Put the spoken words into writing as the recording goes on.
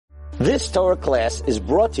This Torah class is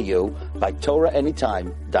brought to you by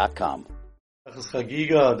TorahAnytime.com.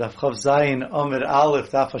 Chagigah, Daf Chav Zayin, Amid Aleph,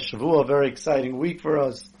 Daf HaShavua, a very exciting week for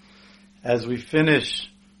us as we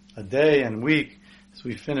finish a day and week, as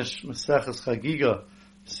we finish Maseches Chagigah,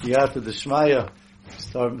 Siyata D'Shmaya, we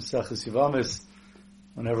start Maseches Yivamis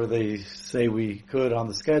whenever they say we could on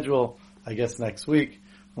the schedule, I guess next week,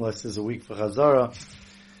 unless there's a week for Chazara.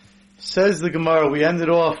 Says the Gemara, we ended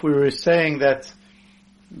off, we were saying that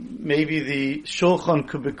maybe the shulchan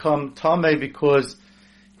could become tameh because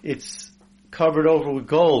it's covered over with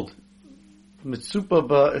gold.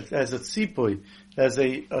 Mitzupa as a tzipui, as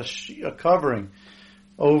a covering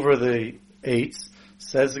over the eights.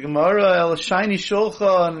 Says the Gemara, shiny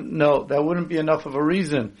shulchan. No, that wouldn't be enough of a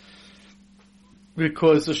reason.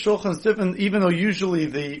 Because the shulchan is different, even though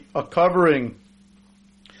usually a covering,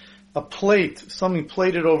 a plate, something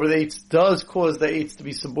plated over the eights does cause the eights to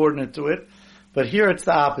be subordinate to it. But here it's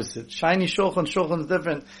the opposite. Shiny shulchan is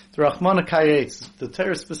different. The Rachmana Kai eights. The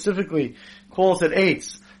Torah specifically calls it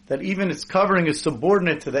eights. That even its covering is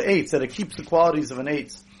subordinate to the eights. That it keeps the qualities of an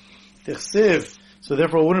eights. Tichsiv. So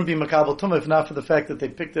therefore it wouldn't be Makabal Tumah if not for the fact that they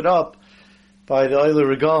picked it up by the Oile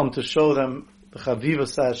Regalim to show them the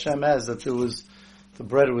Chavivas Hashem as that the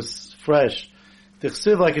bread was fresh.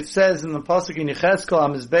 Tichsiv, like it says in the Pasuk in Yechezkel,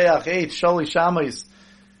 HaMizbeach eight, Shali Shamais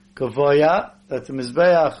Kavoya, that the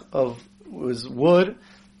Mizbeach was wood,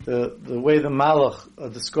 the way the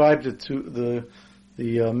Malach described it to the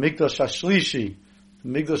Migdash Hashlishi, the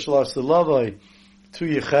Migdash Lasselavai, to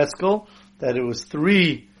Yechezkel, that it was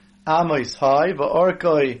 3 amos high,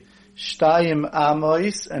 va'arkoi shtayim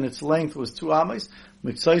amos, and its length was 2 amos,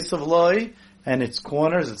 mitzaysav loi, and its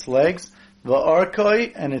corners, its legs,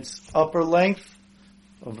 va'arkoi, and its upper length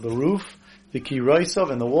of the roof, the kiroisov,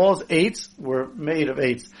 and the walls, 8 were made of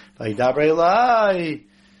 8. Vayidaber Elai,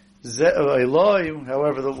 Eloi,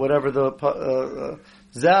 however, Zeh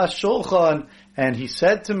Shulchan, and he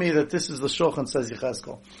said to me that this is the Shulchan, says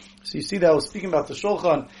Yechezkel. So you see that I was speaking about the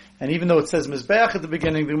Shulchan, and even though it says Mizbeach at the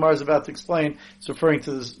beginning, the Gemara is about to explain, it's referring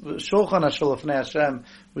to the Shulchan HaSholafnei Hashem,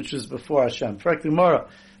 which is before Hashem. Frankel, Gemara,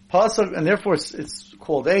 Pasuk, and therefore it's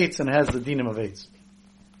called eights and has the dinim of eights.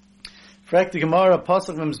 Frankel, Gemara,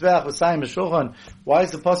 Pasuk Mizbeach v'sayim Shulchan. Why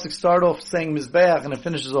does the Pasuk start off saying Mizbeach and it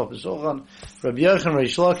finishes off with Shulchan? Rabbi Yochanan,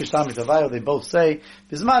 Reish Lakish, Talmid Tavayo, they both say,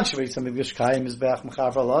 Bizman Shebeis HaMikdash Kayim Mizbeach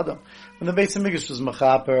Mechaper al Adam. When the Beis HaMikdash was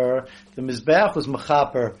Mechaper, the Mizbeach was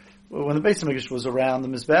Mechaper. When the Beis HaMikdash was around, the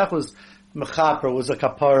Mizbeach was Mechaper, was a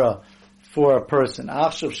kapara for a person.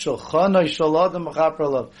 Achshav Shulchanai Shal Adam Mechaper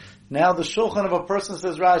alav. Now the Shulchan of a person,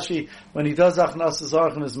 says Rashi, when he does Achnas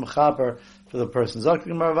Zarchan, is Mechaper for the person. All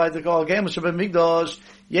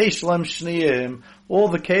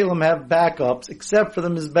the Kalim have backups, except for the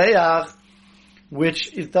Mizbeach,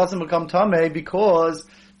 which it doesn't become Tameh because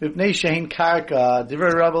Mipnei Shein Karka,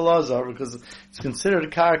 Divrei Rabbi Lazar, because it's considered a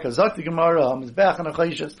Karka. Zakti Gemara, Mizbeach and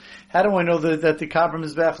Achayishas. How do I know that the Karka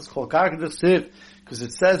Mizbeach is called Karka D'Chsiv? Because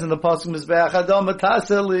it says in the Pasuk Mizbeach Adama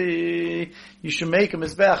Taseli, you should make a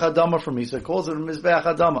Mizbeach Adama for me. So it calls it a Mizbeach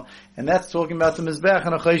Adama. And that's talking about the Mizbeach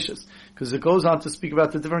and Achayishas. Because it goes on to speak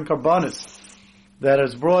about the different karbanis that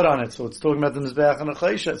is brought on it. So it's talking about the Mizbeach and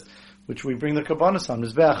Achayishas, which we bring the karbanis on.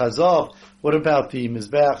 Mizbeach Hazav. What about the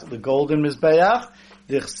Mizbeach, the golden Mizbeach?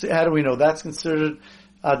 How do we know? That's considered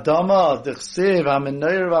Adama, D'Chsiv,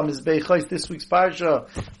 HaMenoir, HaMizbeichos. This week's parsha,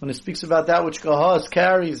 when it speaks about that which Kahas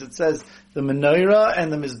carries, it says the Menorah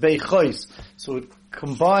and the Mizbeichos. So it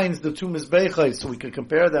combines the two Mizbeichos, so we can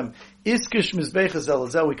compare them. Iskish Mizbeichos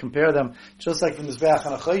Elazel, we compare them, just like the Mizbeach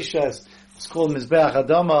and Achayishes, it's called Mizbeach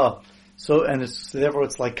Adama. So, and therefore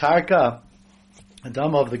it's like Karka,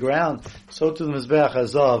 Adama of the ground. So to the Mizbeach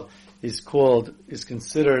Hazav is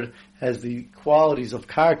considered as the qualities of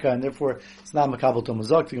karka, and therefore it's not makabel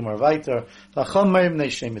tomazak to gemara vayter.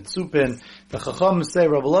 The Chacham say,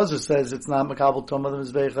 Rabbi Lazar says it's not makabel tomah the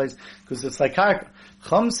mizbeichais because it's like karka.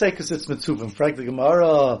 Chacham say because it's mitzupin. Frank the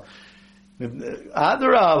Gemara,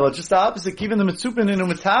 Adarab, just the opposite. Even the mitzupin in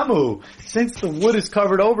umetamu, since the wood is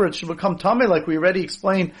covered over, it should become tameh, like we already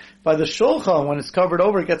explained by the shulchan. When it's covered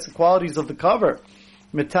over, it gets the qualities of the cover.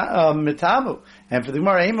 Mitamu. And for the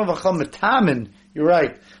Gemara, aim of a chum mitamin, you're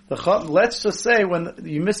right. Let's just say when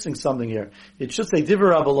you're missing something here. It should say Divrei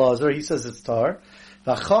Rabbi Lazar. He says it's tar.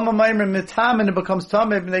 Mitamin, it becomes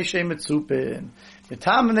tameh b'nei shem mitzupin.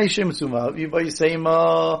 Mitamin b'nei shem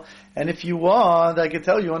mitzupin. And if you want, I can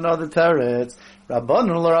tell you another teretz.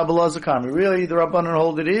 Rabbanon la Rabbi Lazar kami. Really, the Rabbanon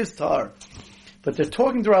hold it is tar. But they're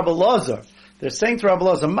talking to Rabbi Lazar. They're saying to Rabbi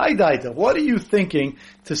Lazar, my daita, what are you thinking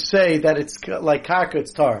to say that it's like karka,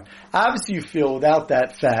 it's tar? Obviously you feel without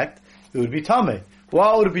that fact, it would be tameh.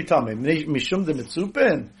 Why would it be tameh? Mishum de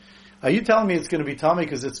mitzupin? Are you telling me it's going to be tummy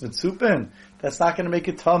because it's mitzupin? That's not going to make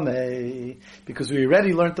it tummy, because we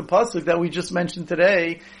already learned the pasuk that we just mentioned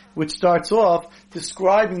today, which starts off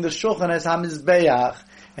describing the shulchan as hamizbeach,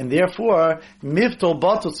 and therefore miftol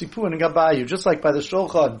batel sipuin and gabayu, just like by the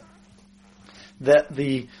shulchan that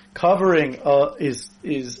the covering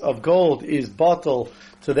is of gold is batel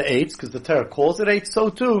to the eights, because the Torah calls it eights. So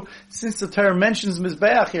too, since the Torah mentions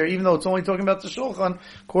mizbeach here, even though it's only talking about the shulchan,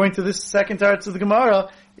 according to this second Torah to the Gemara,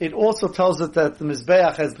 it also tells us that the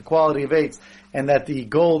mizbeach has the quality of eights, and that the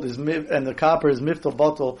gold is and the copper is miftal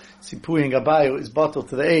batel sipui and gabayu is batel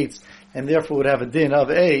to the eights, and therefore would have a din of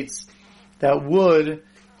eights that would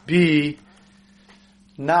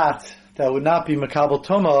not be makabel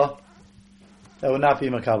tuma. That would not be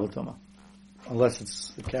makabel tuma, unless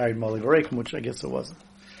it's carried mali v'reikim, which I guess it wasn't.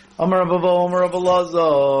 Amar Abava, Amar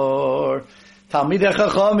Abalazar, Talmidei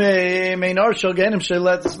Chachamim, Einar Shel Gehenim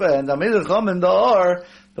Shelet Tzveh, and Talmidei Chachamim,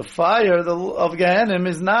 the fire of Gehenim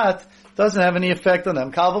doesn't have any effect on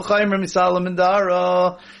them. Kal v'chaymer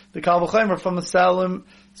misalamandara, the kal v'chaymer from a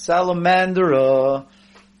salamandra,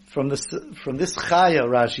 from this chaya,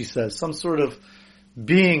 Rashi says, some sort of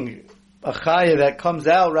being, a chaya that comes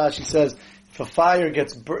out, Rashi says, if a fire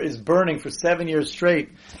is burning for 7 years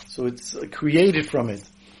straight, so it's created from it.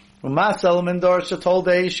 It's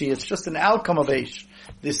just an outcome of Eish,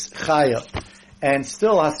 this chaya. And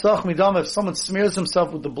still, hasach midam, if someone smears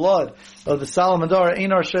himself with the blood of the salamandar,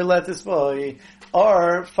 einar shelet isboi,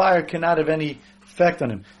 our fire cannot have any effect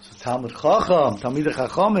on him. So Talmidei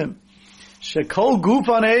Chachamim, shekol guf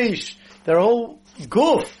on Eish, their whole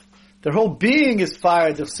guf, their whole being is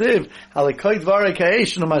fire.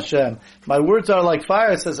 My words are like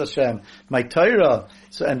fire, says Hashem. My Torah.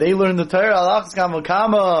 So, and they learn the Torah.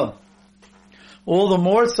 All the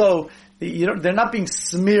more so, they're not being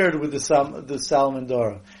smeared with the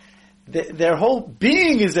salamandora. Their whole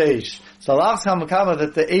being is Eish. So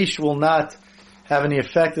that the Eish will not have any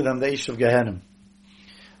effect on them, the Eish of Gehenim.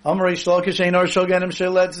 I'm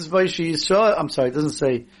sorry, it doesn't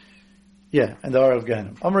say. Yeah, and the R of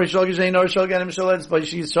Gehenim.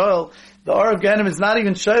 The R of Gehenim is not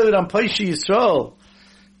even shaylit on Paishi Yisrael.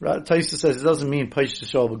 Taisa says it doesn't mean Paishi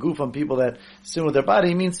Yisrael, but goof on people that sin with their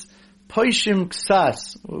body. It means Paishim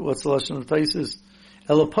Ksas. What's the lesson of Taisis?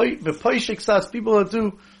 Paishim Ksas, people that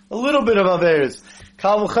do a little bit of Averis.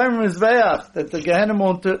 Kal v'chaymer mizbeach, that the Gehenim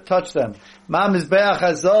won't touch them. Ma mizbeach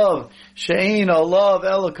hazav, she'ein alav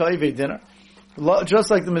ela ka'ivei dinner. Just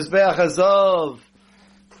like the mizbeach hazav,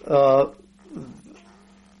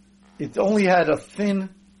 it only had a thin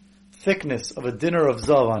thickness of a dinner of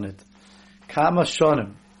zav on it. Kama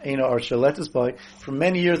shonim, eina ar sheletis by. For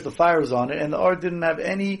many years the fire was on it, and the ar didn't have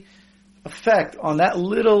any effect on that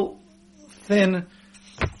little thin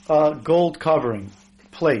gold covering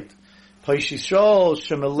plate. Paishishol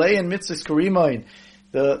shemelei and mitzvahs karimayin.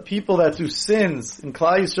 The people that do sins in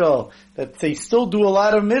Klal Yisrael, that they still do a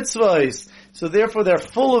lot of mitzvahs, so therefore they're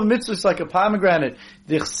full of mitzvahs like a pomegranate.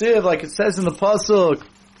 Dichsiv, like it says in the pasuk.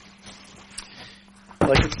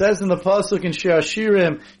 Like it says in the pasuk in Shir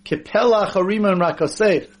Hashirim, Kepelach harimayin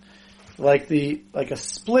rakosech. Like a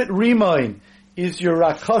split rimayin is your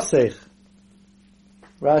rakosech.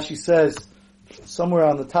 Rashi says, somewhere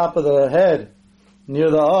on the top of the head, near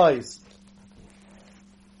the eyes.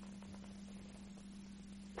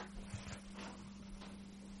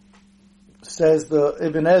 Says the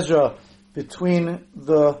Ibn Ezra, between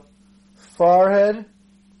the forehead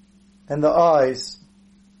and the eyes,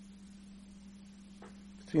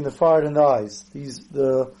 between the forehead and the eyes,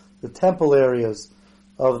 the temple areas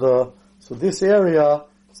of so this area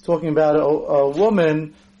is talking about a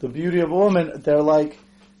woman, the beauty of a woman. They're like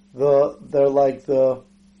a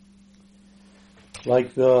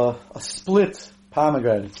split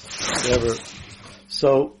pomegranate, whatever.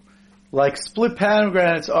 So, like split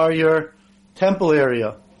pomegranates are your temple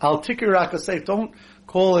area. Al tikir rakosech. Don't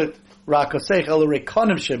call it rakosech. El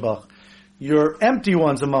rekonim shebach. Your empty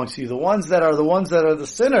ones amongst you, the ones that are the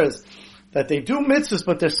sinners, that they do mitzvahs,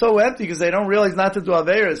 but they're so empty because they don't realize not to do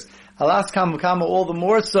averos. Alas kam v'kama, all the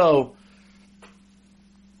more so.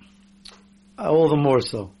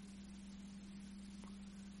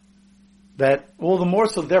 That all the more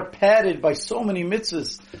so they're padded by so many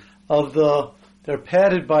mitzvahs they're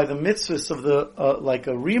padded by the mitzvahs of the, like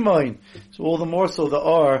a rimayin. So all the more so the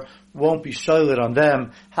R won't be shaylit on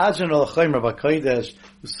them. Hajan al chaymer b'kodesh,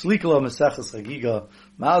 uslikla mesechas Chagigah,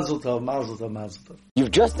 mazel tov, mazel tov, mazel tov. You've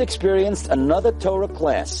just experienced another Torah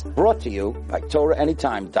class brought to you by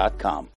TorahAnytime.com.